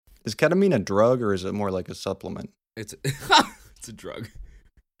Is ketamine a drug or is it more like a supplement? It's it's a drug.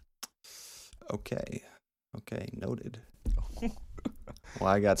 Okay. Okay, noted. Well,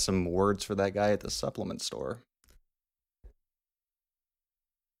 I got some words for that guy at the supplement store.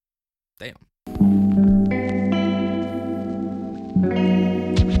 Damn.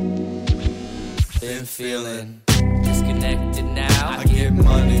 Been feeling disconnected now. I get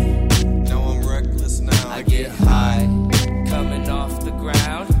money, now I'm reckless now. I get high, coming off the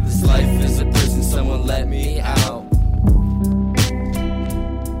ground. This life is a prison, someone let me out.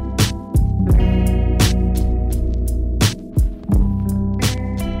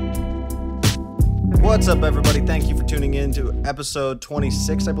 What's up, everybody? Thank you for tuning in to episode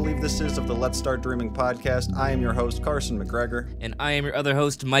 26, I believe this is, of the Let's Start Dreaming podcast. I am your host, Carson McGregor. And I am your other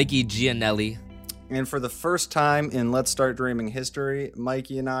host, Mikey Gianelli. And for the first time in Let's Start Dreaming history,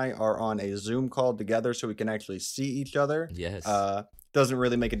 Mikey and I are on a Zoom call together so we can actually see each other. Yes. Doesn't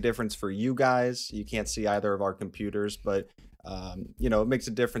really make a difference for you guys. You can't see either of our computers, but it makes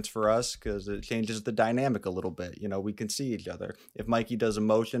a difference for us because it changes the dynamic a little bit. We can see each other. If Mikey does a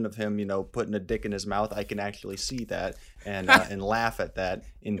motion of him, putting a dick in his mouth, I can actually see that and and laugh at that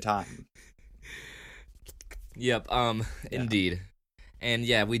in time. Yep. Indeed. And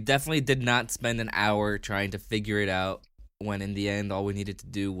yeah, we definitely did not spend an hour trying to figure it out when in the end all we needed to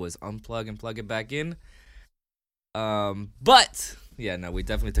do was unplug and plug it back in. But yeah, no, we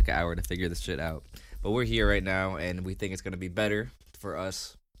definitely took an hour to figure this shit out. But we're here right now and we think it's going to be better for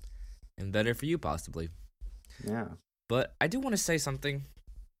us and better for you possibly. Yeah. But I do want to say something.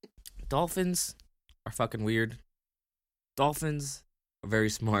 Dolphins are fucking weird. Dolphins are very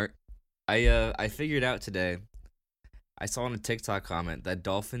smart. I figured out today. I saw in a TikTok comment that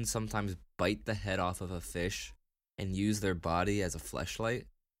dolphins sometimes bite the head off of a fish and use their body as a fleshlight,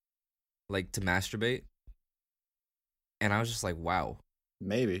 like to masturbate. And I was just like, wow.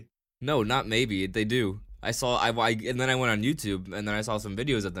 Maybe. No, not maybe. They do. And then I went on YouTube and then I saw some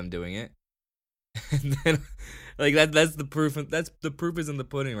videos of them doing it. And then, like that's the proof. That's the proof is in the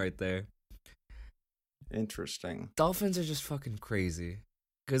pudding right there. Interesting. Dolphins are just fucking crazy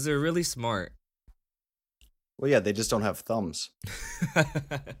because they're really smart. Well, yeah, they just don't have thumbs.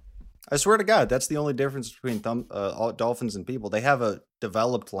 I swear to God, that's the only difference between dolphins and people. They have a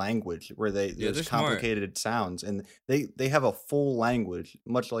developed language where there's complicated sounds, and they have a full language,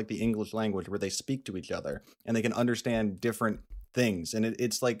 much like the English language, where they speak to each other and they can understand different things. And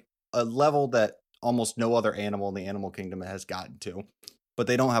it's like a level that almost no other animal in the animal kingdom has gotten to. But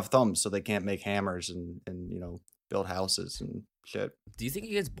they don't have thumbs, so they can't make hammers and build houses and shit. Do you think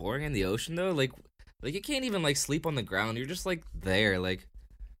it gets boring in the ocean though? Like you can't even like sleep on the ground. You're just like there, like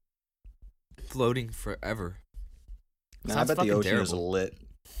floating forever. Nah, I bet the ocean is lit.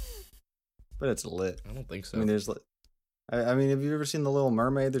 But it's lit. I don't think so. I mean, have you ever seen The Little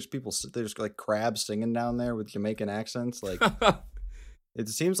Mermaid? There's like crabs singing down there with Jamaican accents. Like, it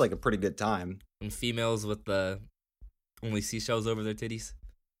seems like a pretty good time. And females with the only seashells over their titties.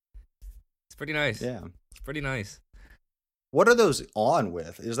 It's pretty nice. Yeah, it's pretty nice. What are those on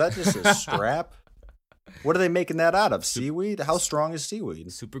with? Is that just a strap? What are they making that out of? Seaweed? How strong is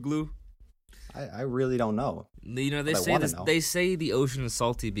seaweed? Super glue. I really don't know. They say the ocean is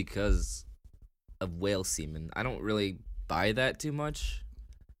salty because of whale semen. I don't really buy that too much,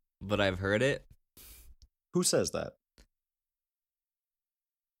 but I've heard it. Who says that?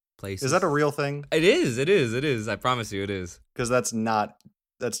 Places. Is that a real thing? It is. I promise you it is. Because that's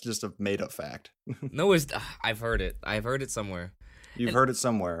just a made up fact. No, I've heard it. I've heard it somewhere. You've heard it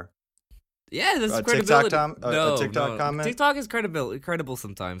somewhere. Yeah, that's credibility. A TikTok comment? TikTok is credible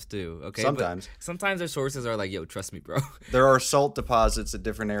sometimes too, okay? Sometimes their sources are like, yo, trust me, bro. There are salt deposits at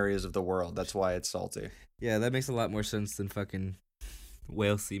different areas of the world. That's why it's salty. Yeah, that makes a lot more sense than fucking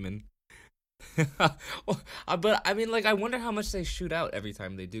whale semen. But, I mean, like, I wonder how much they shoot out every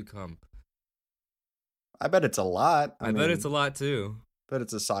time they do come. I bet it's a lot. I bet it's a lot, too. But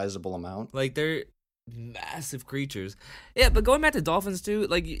it's a sizable amount. Like, they're massive creatures. Yeah, but going back to dolphins too,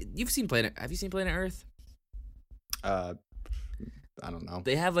 like have you seen Planet Earth? I don't know.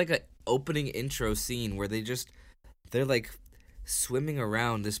 They have like a opening intro scene where they're like swimming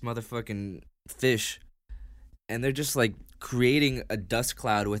around this motherfucking fish and they're just like creating a dust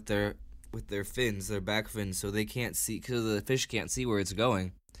cloud with their fins, their back fins, so they can't see, because the fish can't see where it's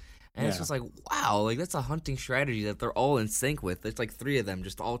going. And It's just like, wow, like that's a hunting strategy that they're all in sync with. It's like three of them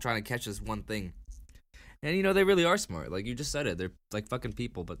just all trying to catch this one thing. And, they really are smart. Like, you just said it. They're like fucking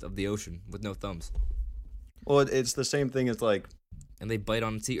people, but of the ocean with no thumbs. Well, it's the same thing as, like... And they bite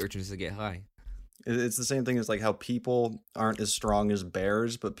on sea urchins to get high. It's the same thing as, like, how people aren't as strong as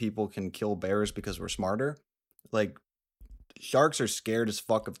bears, but people can kill bears because we're smarter. Like, sharks are scared as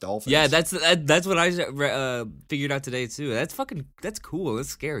fuck of dolphins. Yeah, that's what I figured out today too. That's cool. That's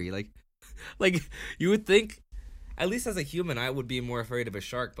scary. Like you would think, at least as a human, I would be more afraid of a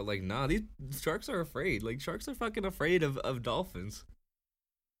shark. But like, nah, these sharks are afraid. Like sharks are fucking afraid of dolphins.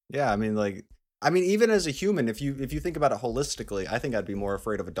 Yeah, I mean, even as a human, if you think about it holistically, I think I'd be more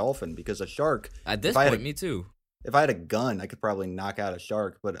afraid of a dolphin because a shark. At this point, me too. If I had a gun, I could probably knock out a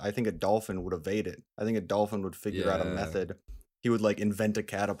shark, but I think a dolphin would evade it. I think a dolphin would figure out a method. He would like invent a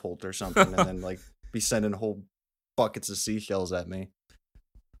catapult or something, and then like be sending whole buckets of seashells at me.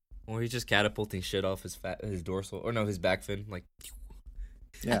 Or he's just catapulting shit off his dorsal, or no, his back fin, like.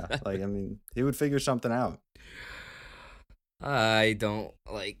 Yeah, like I mean, he would figure something out. I don't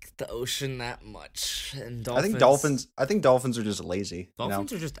like the ocean that much, and dolphins. I think dolphins are just lazy.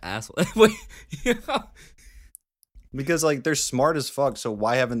 Dolphins are just assholes. Wait, yeah. Because like they're smart as fuck, so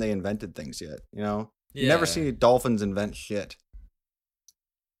why haven't they invented things yet? You never see dolphins invent shit.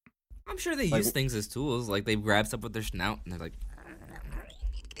 I'm sure they use things as tools, like they grab stuff with their snout and they're like.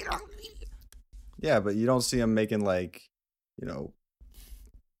 Yeah, but you don't see them making like,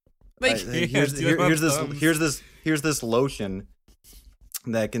 here's this lotion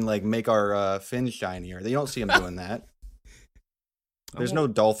that can like make our fins shinier. You don't see them doing that. There's no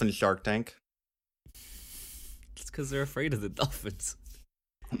dolphin Shark Tank. It's because they're afraid of the dolphins.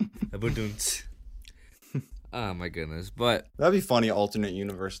 Oh my goodness! But that'd be funny, alternate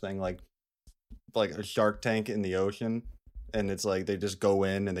universe thing, like a Shark Tank in the ocean, and it's like they just go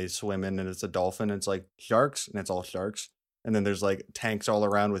in and they swim in, and it's a dolphin. And it's like sharks, and it's all sharks. And then there's like tanks all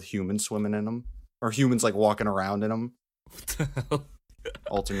around with humans swimming in them, or humans like walking around in them. What the hell?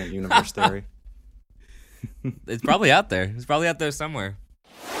 Alternate universe theory. It's probably out there. It's probably out there somewhere.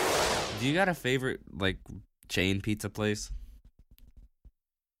 Do you got a favorite like chain pizza place?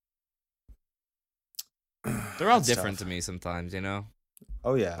 They're all different to me sometimes,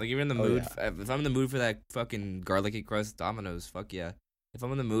 Oh yeah. Like you're in the mood. If I'm in the mood for that fucking garlicky crust Domino's, fuck yeah. If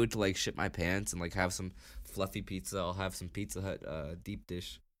I'm in the mood to like shit my pants and like have some fluffy pizza, I'll have some Pizza Hut deep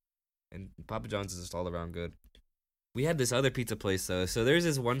dish. And Papa John's is just all around good. We had this other pizza place though. So there's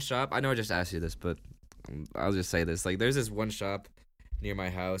this one shop. I know I just asked you this, but I'll just say this. Like there's this one shop near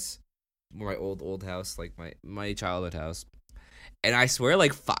my house, my old house, like my childhood house. And I swear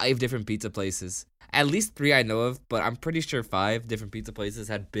like 5 different pizza places. At least 3 I know of, but I'm pretty sure 5 different pizza places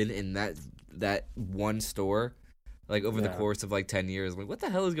had been in that one store, like over the course of like 10 years. Like, what the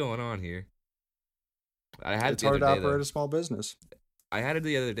hell is going on here? It's hard to operate a small business. I had it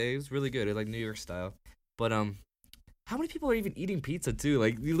the other day. It was really good. It was like New York style. But how many people are even eating pizza too?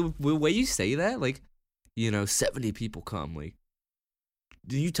 Like the way you say that, like 70 people come. Like,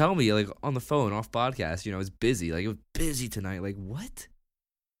 you tell me like on the phone off podcast, it's busy. Like it was busy tonight. Like what?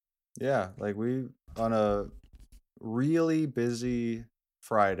 Yeah, like we on a really busy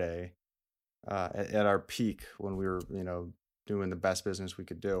Friday, at our peak when we were doing the best business we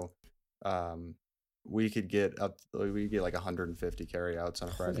could do, we could get like 150 carryouts on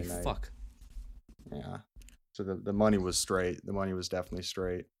a Friday night. Fuck. Yeah, so the money was straight. The money was definitely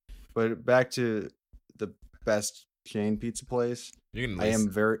straight. But back to the best chain pizza place.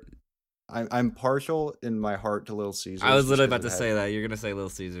 I'm partial in my heart to Little Caesars. I was literally about to say that. You're gonna say Little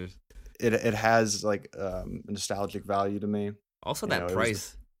Caesars. It has like nostalgic value to me. Also, that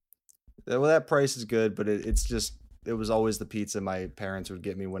price. That price is good, but it was always the pizza my parents would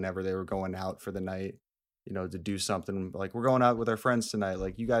get me whenever they were going out for the night. To do something like we're going out with our friends tonight.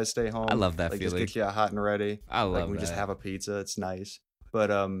 Like you guys stay home. I love that feeling. Just get you out hot and ready. I love we that. just have a pizza. It's nice, but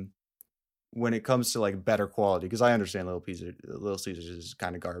when it comes to like better quality, because I understand Little Caesars is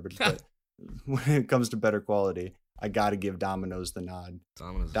kind of garbage, but when it comes to better quality, I got to give Domino's the nod.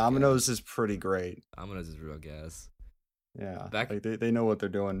 Domino's is pretty great. Domino's is real gas. Yeah, they know what they're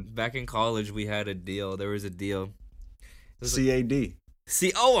doing. Back in college, we had a deal. There was a deal. CAD.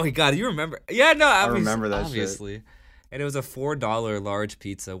 Oh my god, you remember? Yeah, no, I remember that obviously. Shit. And it was a $4 large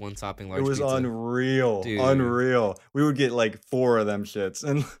pizza, 1 topping large pizza. It was unreal. Dude. Unreal. We would get like 4 of them shits.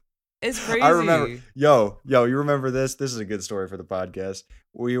 And it's crazy. I remember, yo, you remember this? This is a good story for the podcast.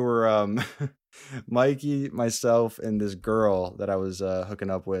 We were, Mikey, myself, and this girl that I was hooking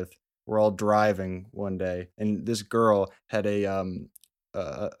up with, we're all driving one day, and this girl had a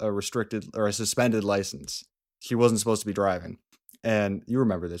restricted or a suspended license. She wasn't supposed to be driving, and you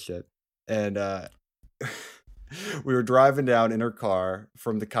remember this shit. And we were driving down in her car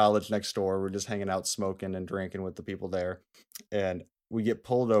from the college next door. We're just hanging out, smoking and drinking with the people there, and we get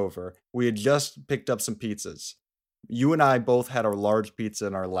pulled over. We had just picked up some pizzas. You and I both had a large pizza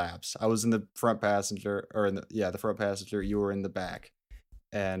in our laps. I was in the front passenger, the front passenger. You were in the back.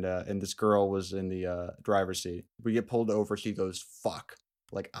 and this girl was in the driver's seat. We get pulled over. She goes, "Fuck!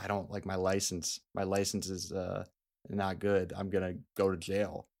 Like I don't like my license. My license is not good. I'm gonna go to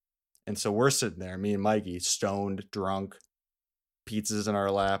jail." And so we're sitting there, me and Mikey, stoned, drunk, pizzas in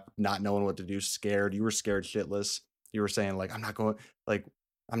our lap, not knowing what to do, scared. You were scared shitless. You were saying like, I'm not going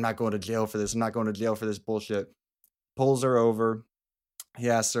to jail for this. I'm not going to jail for this bullshit. Pulls her over. He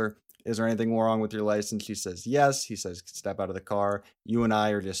asks her, "Is there anything wrong with your license?" She says, "Yes." He says, "Step out of the car." You and I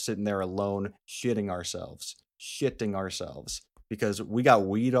are just sitting there alone, shitting ourselves because we got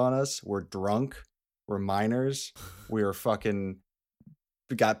weed on us. We're drunk. We're minors. We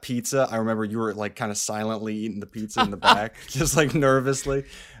got pizza. I remember you were like kind of silently eating the pizza in the back, just like nervously.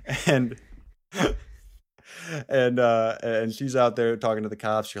 And she's out there talking to the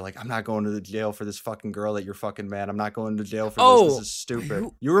cops. You're like, "I'm not going to the jail for this fucking girl that you're fucking mad. I'm not going to jail for this. This is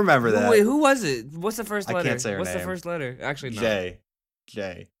stupid." You remember that? Wait, who was it? What's the first letter? I can't say her What's name. the first letter? Actually, no.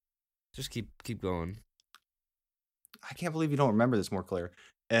 J. Just keep going. I can't believe you don't remember this more clear.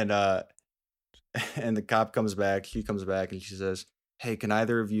 And the cop comes back. She comes back and she says, "Hey, can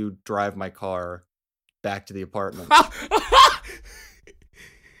either of you drive my car back to the apartment?"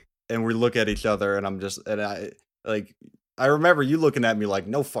 And we look at each other, and I remember you looking at me like,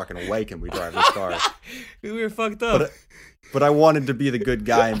 "No fucking way can we drive this car." We were fucked up. But I wanted to be the good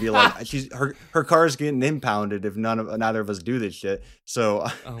guy and be like, her car's getting impounded if neither of us do this shit. So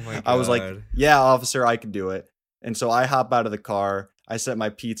I was like, "Yeah, officer, I can do it." And so I hop out of the car. I set my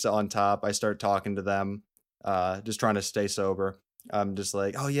pizza on top. I start talking to them, just trying to stay sober. I'm just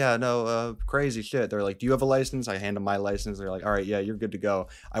like, "Oh yeah, no, crazy shit." They're like, "Do you have a license?" I hand them my license. They're like, "All right, yeah, you're good to go."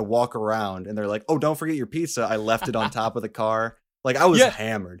 I walk around and they're like, "Oh, don't forget your pizza." I left it on top of the car. Like I was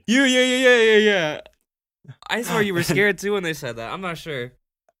hammered. Yeah. I swear you were scared too when they said that. I'm not sure.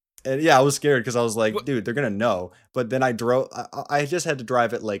 And yeah, I was scared because I was like, "Dude, they're gonna know." But then I drove. I just had to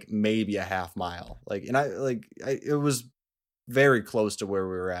drive it like maybe a half mile. It was very close to where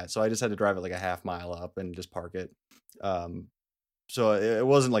we were at, so I just had to drive it like a half mile up and just park it. So it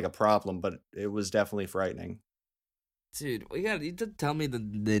wasn't like a problem, but it was definitely frightening. Dude, you have to tell me the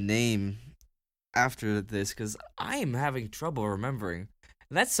name after this, because I am having trouble remembering.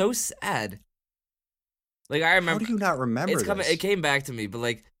 And that's so sad. Like, I remember. How do you not remember this? It came back to me, but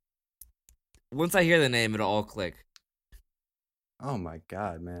like, once I hear the name, it'll all click. Oh my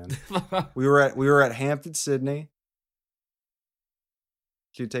god, man. we were at Hampton, Sydney.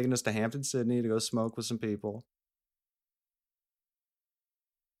 She had taken us to Hampton, Sydney to go smoke with some people.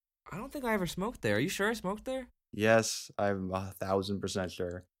 I don't think I ever smoked there. Are you sure I smoked there? Yes, I'm 1,000%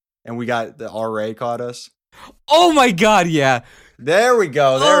 sure. And we got the RA caught us. Oh my god, yeah. There we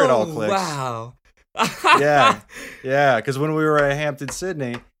go. There it all clicks. Wow. Yeah. Because when we were at Hampton,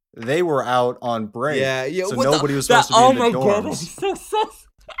 Sydney, they were out on break. Yeah. So nobody was supposed to be in the dorms.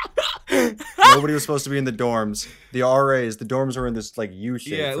 Nobody was supposed to be in the dorms. The RAs, the dorms were in this like U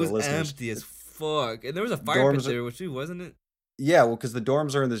shape. Yeah, it was empty as fuck, and there was a fire pit there, wasn't it? Yeah, well, because the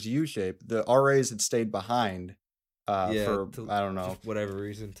dorms are in this U shape. The RAs had stayed behind for I don't know, whatever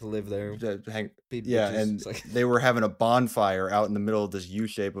reason, to live there. And they were having a bonfire out in the middle of this U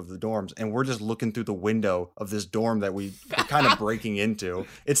shape of the dorms, and we're just looking through the window of this dorm that we were kind of breaking into.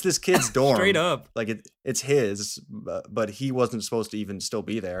 It's this kid's dorm, straight up. Like it's his, but he wasn't supposed to even still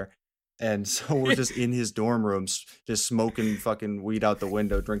be there. And so we're just in his dorm rooms, just smoking fucking weed out the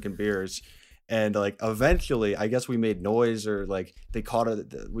window, drinking beers. And like eventually, I guess we made noise, or like we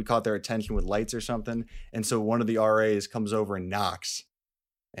caught their attention with lights or something. And so one of the RAs comes over and knocks,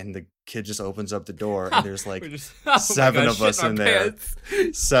 and the kid just opens up the door, and there's like seven of us in there.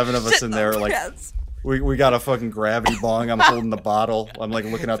 Seven of us in there, like we got a fucking gravity bong. I'm holding the bottle. I'm like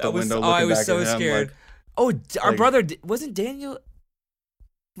looking out the window, looking back at him. I was so scared. Our brother wasn't Daniel.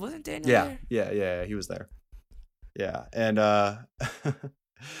 Wasn't Daniel there? Yeah, he was there. Yeah, and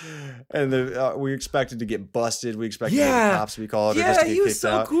and we expected to get busted. We expected the cops to be called or just to get kicked out. Yeah, he was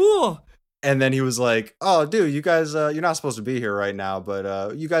so cool. And then he was like, "Oh, dude, you guys, you're not supposed to be here right now,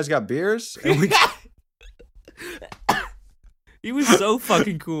 but you guys got beers?" And we he was so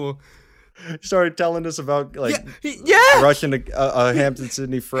fucking cool. He started telling us about like rushing a Hampton,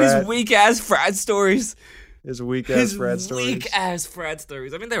 Sydney frat. His weak ass frat stories. His weak ass frat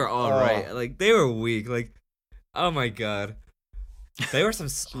stories. I mean, they were all right. Like, they were weak. Like, oh my god. They were some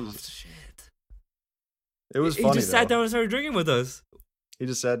soft shit. It was funny. He just sat down and started drinking with us. He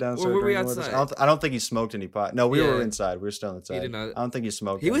just sat down and started drinking with us. I don't think he smoked any pot. No, we were inside. We were still inside. He did not. I don't think he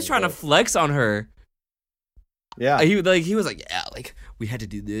smoked. He was trying to flex on her. Yeah. He was like, "Yeah, like, we had to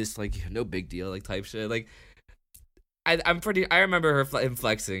do this. Like, no big deal. Like, type shit." Like, I remember him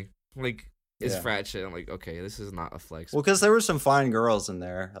flexing. Like, is frat shit. I'm like, okay, this is not a flex. Well, because there were some fine girls in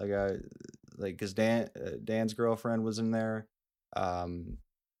there. Because Dan's girlfriend was in there. The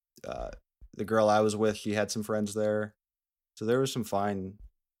girl I was with, she had some friends there. So there were some fine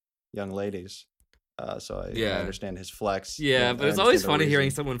young ladies. So I understand his flex. Yeah, but it's always funny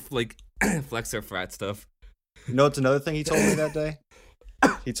hearing someone like flex their frat stuff. You know what's another thing he told me that day?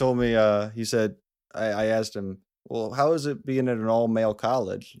 He told me, he said, I asked him, well, how is it being at an all-male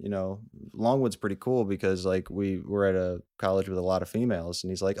college? You know, Longwood's pretty cool because, like, we were at a college with a lot of females.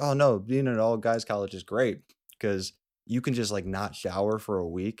 And he's like, oh, no, being at an all-guys college is great because you can just, like, not shower for a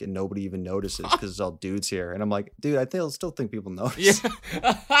week and nobody even notices because it's all dudes here. And I'm like, dude, I still think people notice.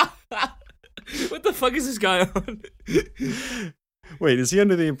 Yeah. What the fuck is this guy on? Wait, is he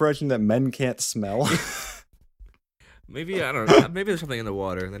under the impression that men can't smell? Maybe, I don't know. Maybe there's something in the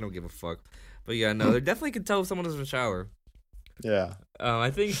water. They don't give a fuck. But yeah, no, they definitely can tell if someone doesn't shower. Yeah. I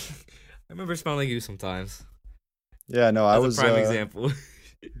think I remember smelling you sometimes. Yeah, no, I was a prime example.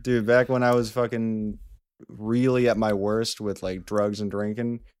 Dude, back when I was fucking really at my worst with like drugs and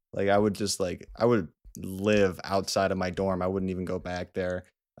drinking, like I would live outside of my dorm. I wouldn't even go back there.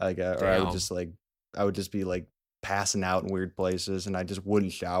 Like, or I would just be like passing out in weird places, and I just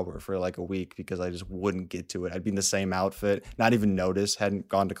wouldn't shower for like a week because I just wouldn't get to it. I'd be in the same outfit, not even notice, hadn't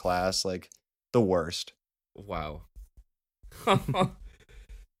gone to class, like the worst. Wow.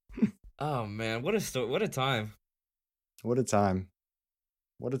 Oh man, what a time. What a time.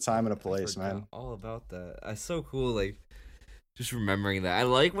 What a time and a place, man. All about that. It's so cool, like just remembering that. I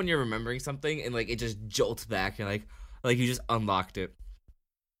like when you're remembering something and like it just jolts back and like you just unlocked it.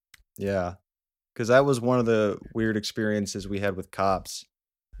 Yeah. Because that was one of the weird experiences we had with cops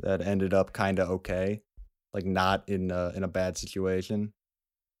that ended up kind of okay, like not in a bad situation.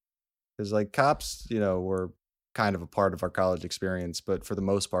 Because like cops, you know, were kind of a part of our college experience, but for the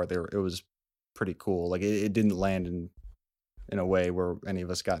most part, it was pretty cool. Like it didn't land in a way where any of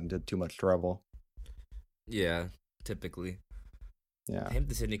us got into too much trouble. Yeah, typically. Yeah,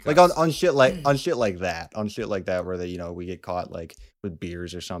 like on shit like that where they, you know, we get caught like with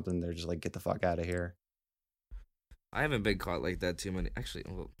beers or something, they're just like, get the fuck out of here. I haven't been caught like that too many, actually.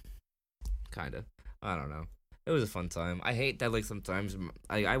 Well, kind of. I don't know. It was a fun time. I hate that like sometimes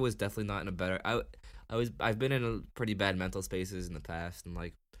I was definitely not in a better. I've been in a pretty bad mental spaces in the past, and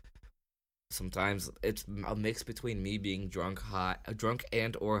like sometimes it's a mix between me being drunk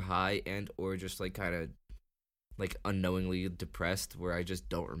and or high and or just like kind of like unknowingly depressed where I just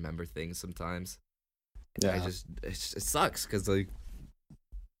don't remember things sometimes. Yeah, it sucks because like,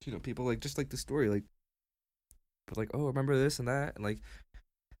 you know, people like just like the story like, but like, oh, remember this and that, and like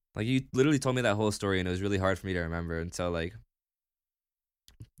you literally told me that whole story and it was really hard for me to remember until like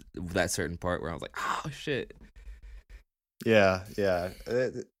that certain part where I was like, oh shit. Yeah.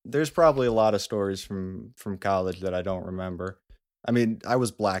 There's probably a lot of stories from college that I don't remember. I mean, I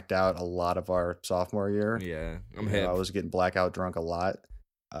was blacked out a lot of our sophomore year. Yeah, I'm hip. I was getting blackout drunk a lot.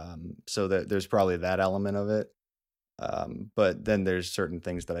 So there's probably that element of it. But then there's certain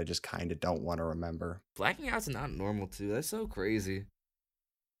things that I just kind of don't want to remember. Blacking out's not normal too. That's so crazy.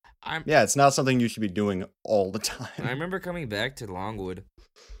 Yeah, it's not something you should be doing all the time. I remember coming back to Longwood,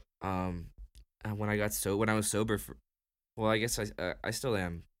 when I was sober for, well, I guess I still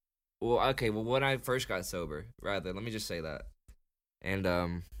am. Well, okay, well, when I first got sober, rather, let me just say that. And, I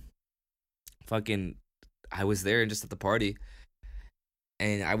was there and just at the party,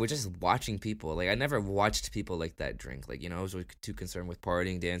 and I was just watching people. Like, I never watched people like that drink. Like, you know, I was too concerned with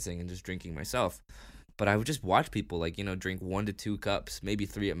partying, dancing, and just drinking myself. But I would just watch people, like, you know, drink 1 to 2 cups, maybe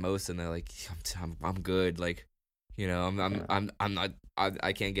 3 at most, and they're like, I'm good. Like, you know, I'm not,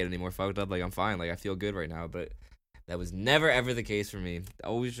 I can't get any more fucked up. Like, I'm fine. Like, I feel good right now. But that was never, ever the case for me.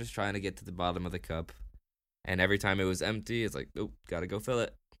 Always just trying to get to the bottom of the cup. And every time it was empty, it's like, oh, gotta go fill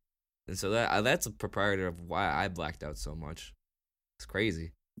it. And so that's a proprietor of why I blacked out so much. It's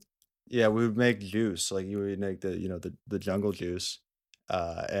crazy. Yeah, we would make juice. Like, you would make the jungle juice.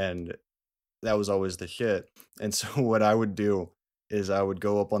 And that was always the shit. And so what I would do is I would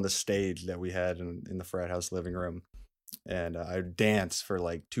go up on the stage that we had in the frat house living room. And I would dance for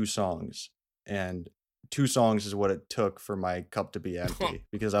like 2 songs. And 2 songs is what it took for my cup to be empty,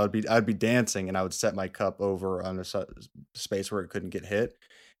 because I'd be dancing and I would set my cup over on a space where it couldn't get hit,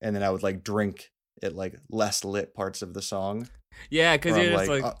 and then I would like drink it like less lit parts of the song. Yeah, because you're just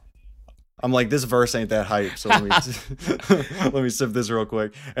like, I'm like, this verse ain't that hype, so let me sip this real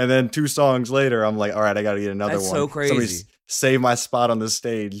quick. And then 2 songs later, I'm like, all right, I got to get another one. That's so crazy. Somebody save my spot on the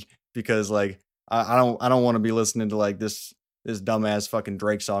stage, because like I don't want to be listening to like this this dumbass fucking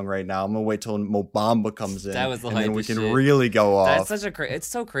Drake song right now. I'm gonna wait till Mo Bamba comes in. That was the and then we hypest can shit. really go off. That's it's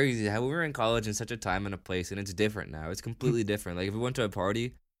so crazy how we were in college in such a time and a place, and it's different now. It's completely different. Like if we went to a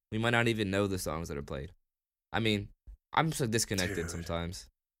party, we might not even know the songs that are played. I mean, I'm so disconnected sometimes.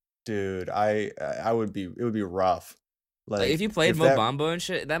 Dude, it would be rough. Like if you played Mo Bamba and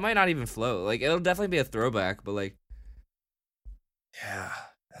shit, that might not even float. Like it'll definitely be a throwback, but like, yeah,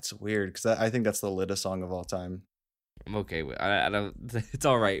 that's weird because I think that's the littest song of all time. I'm okay with. I don't. It's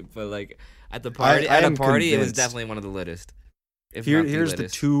all right, but like at the party, it was convinced. definitely one of the littest. Here's the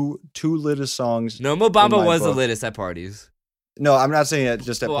two littest songs. No, Mo Bamba was the littest at parties. No, I'm not saying it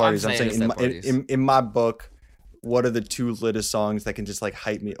just at parties. I'm saying parties. in my book, what are the 2 littest songs that can just like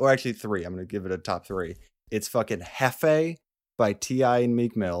hype me? Or actually 3. I'm gonna give it a top 3. It's fucking Hefe by T.I. and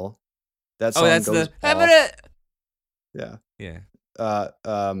Meek Mill. That song goes off. Yeah.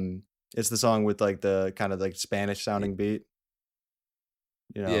 It's the song with like the kind of like Spanish sounding beat.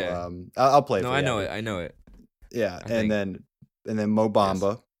 You know, I'll play it. No, I know it. Yeah, and then Mo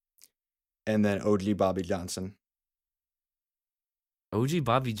Bamba, and then OG Bobby Johnson. OG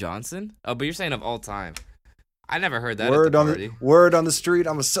Bobby Johnson? Oh, but you're saying of all time. I never heard that. Word on the street,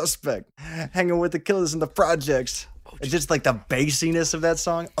 I'm a suspect. Hanging with the killers in the projects. It's just like the bassiness of that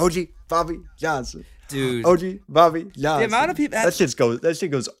song. OG Bobby Johnson. Dude. OG Bobby Johnson. The amount of people that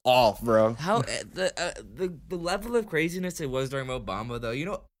shit goes off, bro. How the level of craziness it was during Mo Bamba though, you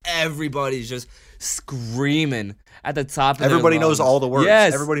know, everybody's just screaming at the top of Everybody knows all the words.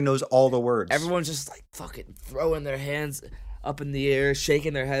 Yes. Everybody knows all the words. Everyone's just like fucking throwing their hands up in the air,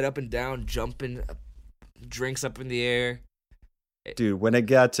 shaking their head up and down, jumping, drinks up in the air. Dude, when it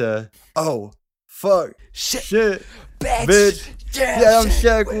got to fuck shit bitch. Yeah, I'm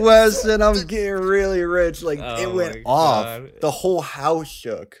Shaq West and I'm getting really rich. Like it went off. The whole house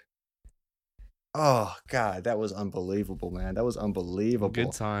shook. Oh god, that was unbelievable, man. That was unbelievable.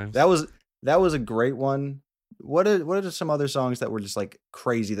 Good times. That was a great one. What are some other songs that were just like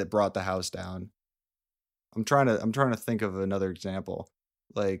crazy that brought the house down? I'm trying to think of another example.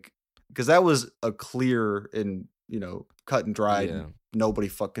 Like because that was a clear and, you know, cut and dried. Yeah. Nobody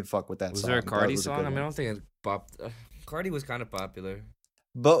fuck with that song. Was there a Cardi song? I mean, I don't think it popped. Cardi was kind of popular.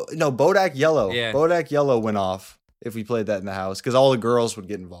 Bodak Yellow. Yeah. Bodak Yellow went off if we played that in the house because all the girls would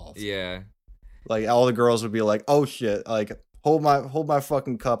get involved. Yeah. Like all the girls would be like, "Oh shit! Like hold my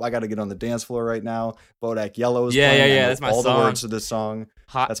fucking cup. I got to get on the dance floor right now." Bodak Yellow is playing. Yeah. That's my all song. the words to this song.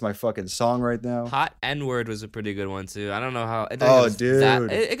 That's my fucking song right now. Hot N-word was a pretty good one too. I don't know how.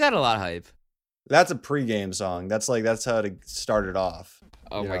 Dude, it got a lot of hype. That's a pregame song. That's how it started off.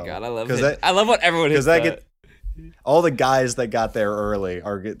 Oh my god, I love it. I love what everyone hits that. All the guys that got there early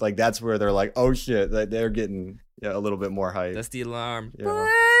are like that's where they're like, oh shit, they're getting a little bit more hype. That's the alarm. You know?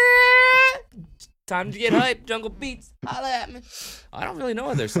 Time to get hype. Jungle Beats, holla at me. I don't really know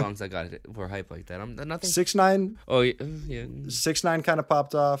other songs that were hype like that. Nothing. 6ix9ine. Oh yeah. 6ix9ine kind of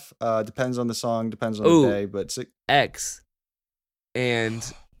popped off. Depends on the song, depends on the day, but X, and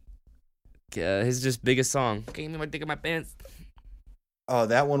his just biggest song. Gave me my dick in my pants. Oh,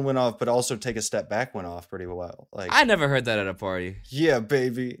 that one went off, but also Take a Step Back went off pretty well. Like I never heard that at a party. Yeah,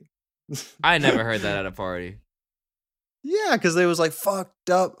 baby. I never heard that at a party. Yeah, because they was like fucked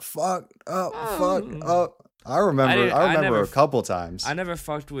up. I remember a couple times. I never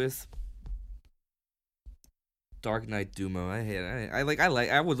fucked with Dark Knight Dumo. I hate it.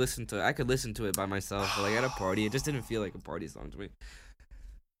 I would listen to it. I could listen to it by myself, but like at a party, it just didn't feel like a party song to me.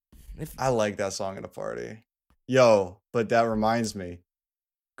 I like that song at a party. Yo, but that reminds me.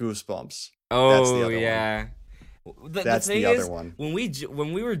 Goosebumps. Oh, that's the other yeah. One. That's the other one. When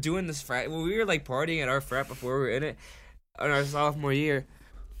we were doing this frat, when we were like partying at our frat before we were in it, in our sophomore year,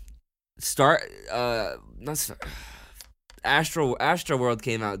 Astro World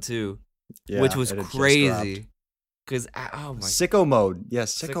came out too, which was crazy. Cause Sicko Mode,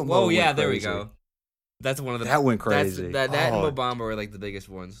 yes, Sicko Mode. Oh yeah, there we go. That's one of the that went crazy. That and Mo Bamba were like the biggest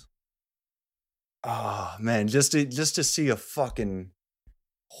ones. Oh man, just to see a fucking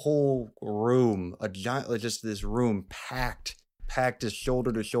whole room, a giant, like just this room packed as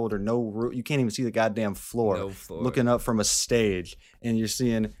shoulder to shoulder, no room, you can't even see the goddamn floor. No floor. Looking up from a stage, and you're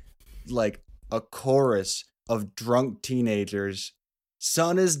seeing like a chorus of drunk teenagers.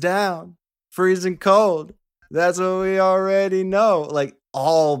 Sun is down, freezing cold. That's what we already know. Like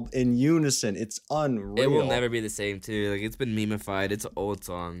all in unison. It's unreal. It will never be the same too. Like it's been memeified. It's an old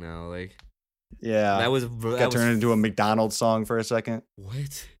song now. Like. Yeah, that got turned into a McDonald's song for a second.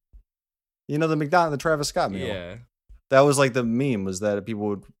 What? You know the Travis Scott meal. Yeah, that was like the meme. Was that people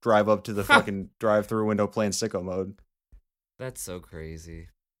would drive up to the fucking drive-through window playing Sicko Mode? That's so crazy.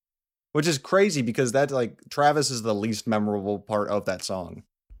 which is crazy because that like Travis is the least memorable part of that song.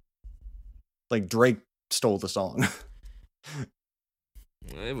 Like Drake stole the song.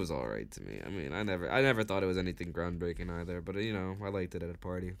 It was all right to me. I mean, I never thought it was anything groundbreaking either, but you know, I liked it at a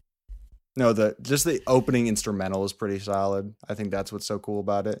party. No, just the opening instrumental is pretty solid. I think that's what's so cool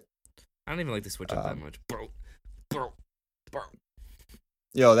about it. I don't even like to switch up that much. Bro.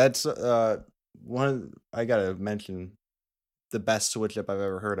 Yo, that's one. I gotta mention the best switch up I've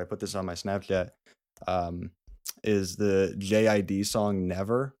ever heard. I put this on my Snapchat. Is the JID song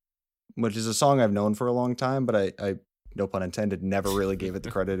 "Never," which is a song I've known for a long time, but I no pun intended, never really gave it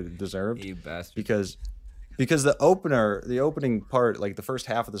the credit it deserved. You bastard. Because the opening part, like the first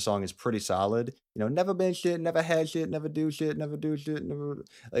half of the song is pretty solid. You know, never been shit, never had shit, never do shit, never do shit, never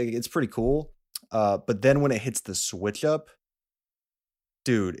like it's pretty cool. But then when it hits the switch up,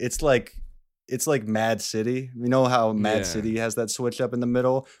 dude, it's like Mad City. You know how Mad City has that switch up in the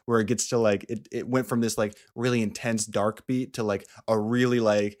middle where it gets to like it went from this like really intense dark beat to like a really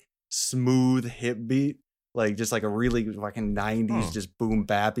like smooth hip beat. Like just like a really fucking 90s just boom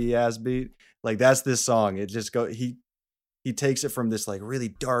bappy ass beat. Like that's this song. It just he takes it from this like really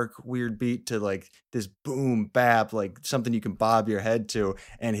dark weird beat to like this boom bap, like something you can bob your head to,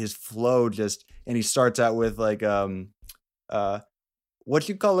 and his flow and he starts out with like what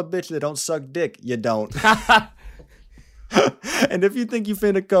you call a bitch that don't suck dick? You don't. And if you think you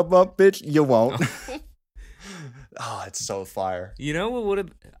finna come up, bitch, you won't. Oh, it's so fire. You know what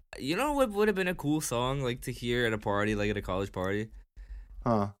would have been a cool song like to hear at a party, like at a college party?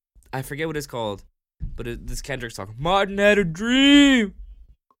 Huh. I forget what it's called, but this Kendrick song, Martin Had a Dream.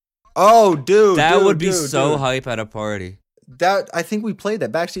 Oh, dude. That would be so hype at a party. That I think we played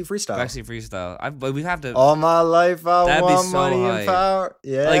that Backseat Freestyle. But we have to. All my life I want so money hype. and power.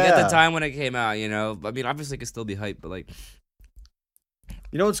 Yeah. Like at the time when it came out, you know. I mean, obviously it could still be hype, but like.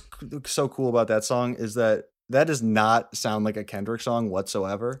 You know what's so cool about that song is that does not sound like a Kendrick song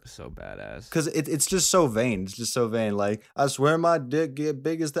whatsoever. So badass. Because it's just so vain. It's just so vain. Like, I swear my dick get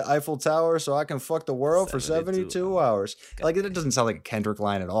big as the Eiffel Tower so I can fuck the world for 72 hours. Like, it doesn't sound like a Kendrick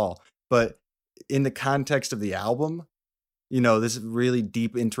line at all. But in the context of the album, you know, this really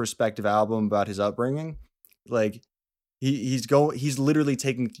deep introspective album about his upbringing, like, he's literally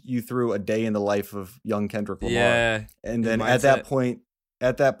taking you through a day in the life of young Kendrick Lamar. Yeah. And then at that point,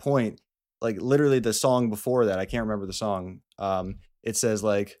 like literally the song before that, I can't remember the song. It says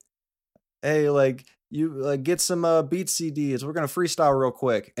like, "Hey, like you get some beat CDs. We're gonna freestyle real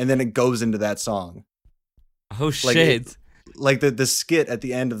quick," and then it goes into that song. Oh shit! Like the skit at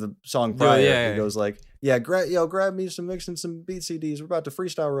the end of the song prior, it goes like, "Yeah, grab me some mix and some beat CDs. We're about to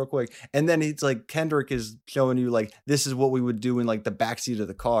freestyle real quick." And then it's like Kendrick is showing you like this is what we would do in like the backseat of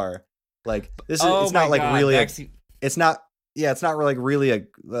the car. Like this is it's not like really it's not. Yeah, it's not really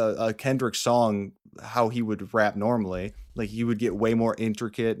a Kendrick song how he would rap normally. Like he would get way more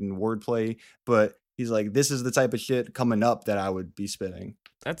intricate and wordplay, but he's like, this is the type of shit coming up that I would be spitting.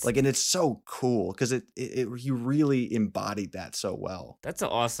 That's like, and it's so cool because he really embodied that so well. That's an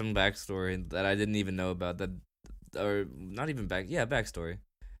awesome backstory that I didn't even know about. That or not even backstory.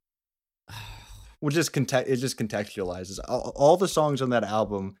 Well, it just contextualizes all the songs on that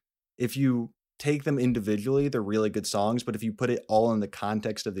album. If you take them individually, they're really good songs, but if you put it all in the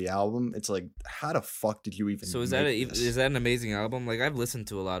context of the album, it's like, how the fuck did you even? So is that an amazing album? Like I've listened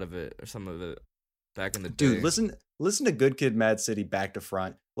to a lot of it or some of it back in the day. Dude, listen to Good Kid, Mad City back to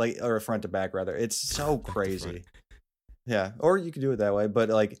front, like or front to back rather. It's so crazy. Yeah, or you could do it that way, but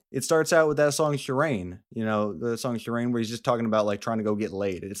like it starts out with that song Shireen, you know, the song Shireen where he's just talking about like trying to go get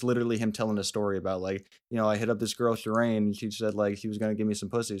laid. It's literally him telling a story about like, you know, I hit up this girl Shireen and she said like she was going to give me some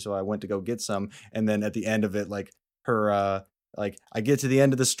pussy, so I went to go get some, and then at the end of it like her like I get to the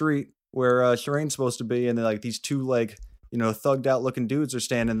end of the street where Shireen's supposed to be, and then like these two like, you know, thugged out looking dudes are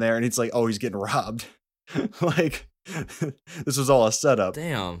standing there, and it's like, oh, he's getting robbed. Like this was all a setup.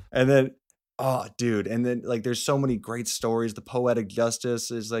 Damn. And then oh, dude. And then, like, there's so many great stories. The Poetic Justice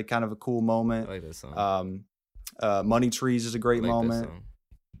is, like, kind of a cool moment. I like this song. Money Trees is a great moment.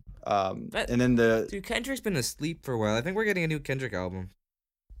 And then Dude, Kendrick's been asleep for a while. I think we're getting a new Kendrick album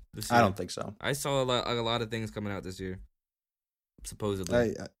this year. I don't think so. I saw a lot of things coming out this year,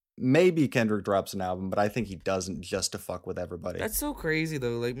 supposedly. Maybe Kendrick drops an album, but I think he doesn't just to fuck with everybody. That's so crazy,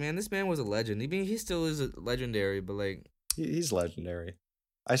 though. Like, man, this man was a legend. I mean, he still is legendary, but, like... He's legendary.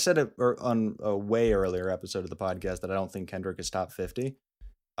 I said it on a way earlier episode of the podcast that I don't think Kendrick is top 50.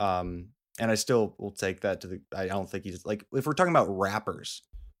 And I still will take that I don't think he's like, if we're talking about rappers,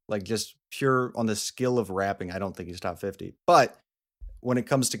 like just pure on the skill of rapping, I don't think he's top 50. But when it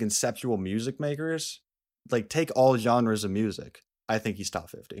comes to conceptual music makers, like take all genres of music, I think he's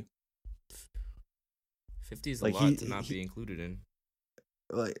top 50. 50 is a lot to not be included in.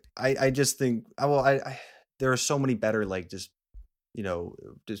 Like I just think I there are so many better like just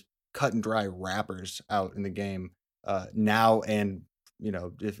cut and dry rappers out in the game now, and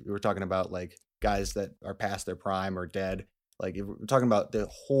if we're talking about like guys that are past their prime or dead, like if we're talking about the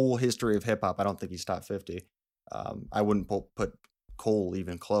whole history of hip hop, I don't think he's top 50. I wouldn't put Cole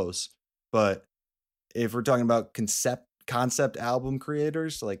even close. But if we're talking about concept album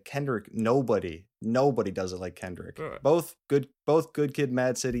creators like Kendrick, nobody does it like Kendrick. Both Good Kid,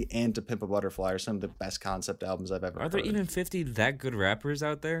 Mad City, and To Pimp a Butterfly are some of the best concept albums I've ever heard. Are there even 50 that good rappers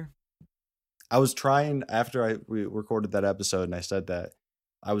out there? I was trying after we recorded that episode and I said that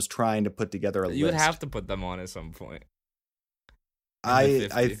I was trying to put together a list. You would have to put them on at some point. I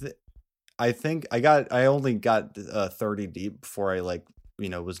think I only got 30 deep before I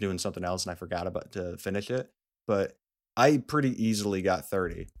was doing something else and I forgot about to finish it, but I pretty easily got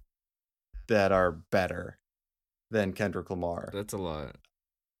 30 that are better than Kendrick Lamar. That's a lot.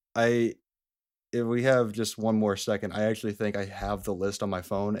 If we have just one more second, I actually think I have the list on my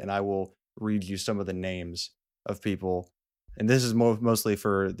phone and I will read you some of the names of people. And this is mostly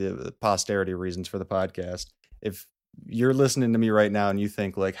for the posterity reasons for the podcast. If you're listening to me right now and you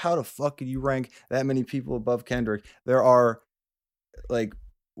think like, how the fuck could you rank that many people above Kendrick? There are like,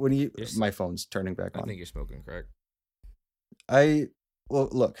 my phone's turning back on. I think you're smoking crack. Well,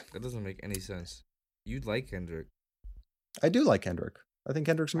 look. That doesn't make any sense. You'd like Kendrick. I do like Kendrick. I think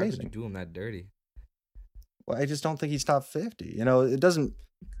Kendrick's amazing. Why would you do him that dirty? Well, I just don't think he's top 50. It doesn't.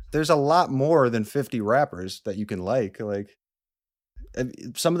 There's a lot more than 50 rappers that you can like. Like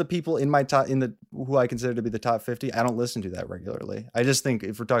some of the people in my top, who I consider to be the top 50, I don't listen to that regularly. I just think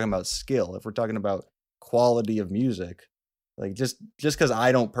if we're talking about skill, if we're talking about quality of music, like just because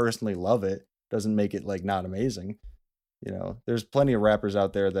I don't personally love it doesn't make it like not amazing. There's plenty of rappers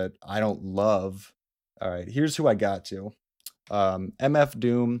out there that I don't love. All right, here's who I got to. MF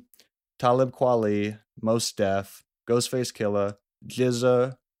Doom, Talib Kweli, Mos Def, Ghostface Killah,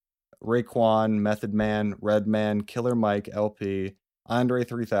 Jizza, Raekwon, Method Man, Redman, Killer Mike, LP, Andre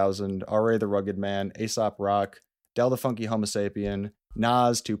 3000, R.A. the Rugged Man, A$AP Rock, Del the Funky Homosapien,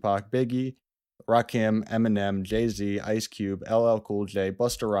 Nas, Tupac, Biggie, Rakim, Eminem, Jay-Z, Ice Cube, LL Cool J,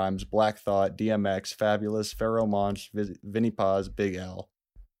 Busta Rhymes, Black Thought, DMX, Fabulous, Pharoah Monch, Vinnie Paz, Big L.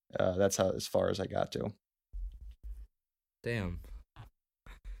 That's as far as I got to. Damn.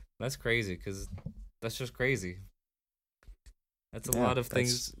 That's crazy, because that's just crazy. That's a lot of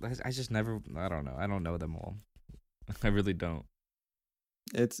things. I just never, I don't know. I don't know them all. I really don't.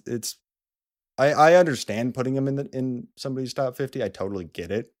 I understand putting him in somebody's top 50. I totally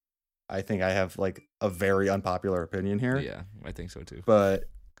get it. I think I have like a very unpopular opinion here. Yeah, I think so too. But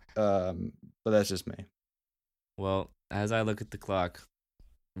that's just me. Well, as I look at the clock,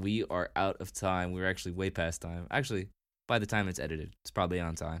 we are out of time. We're actually way past time. Actually, by the time it's edited, it's probably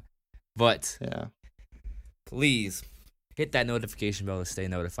on time. But yeah, please hit that notification bell to stay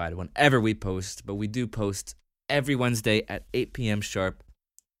notified whenever we post. But we do post every Wednesday at 8 p.m. sharp.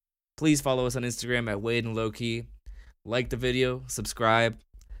 Please follow us on Instagram at Wade and Lowkey. Like the video, subscribe,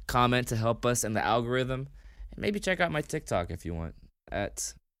 comment to help us in the algorithm, and maybe check out my TikTok if you want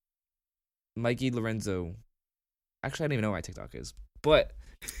at Mikey Lorenzo. Actually, I don't even know what my TikTok is, but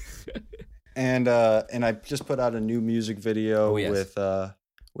and I just put out a new music video with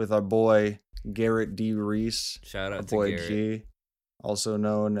our boy Garrett D. Reese. Shout out to boy Garrett. G, also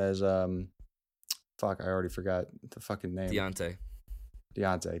known as I already forgot the fucking name.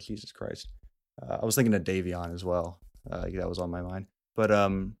 Deontay, Jesus Christ. I was thinking of Davion as well. That was on my mind. But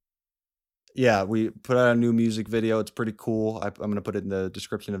yeah, we put out a new music video. It's pretty cool. I'm going to put it in the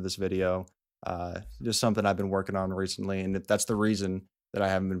description of this video. Just something I've been working on recently. And that's the reason that I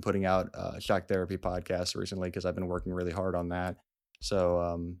haven't been putting out Shock Therapy podcast recently, because I've been working really hard on that.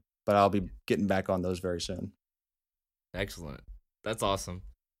 So, but I'll be getting back on those very soon. Excellent. That's awesome.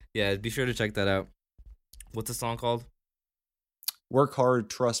 Yeah, be sure to check that out. What's the song called? Work Hard,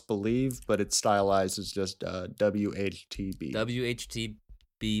 Trust, Believe, but it's stylized as just WHTB.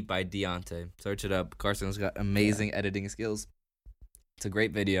 WHTB by Deontay. Search it up. Carson's got amazing editing skills. It's a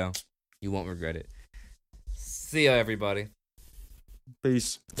great video. You won't regret it. See ya, everybody.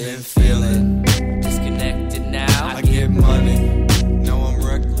 Peace. Been feeling disconnected now. I get money.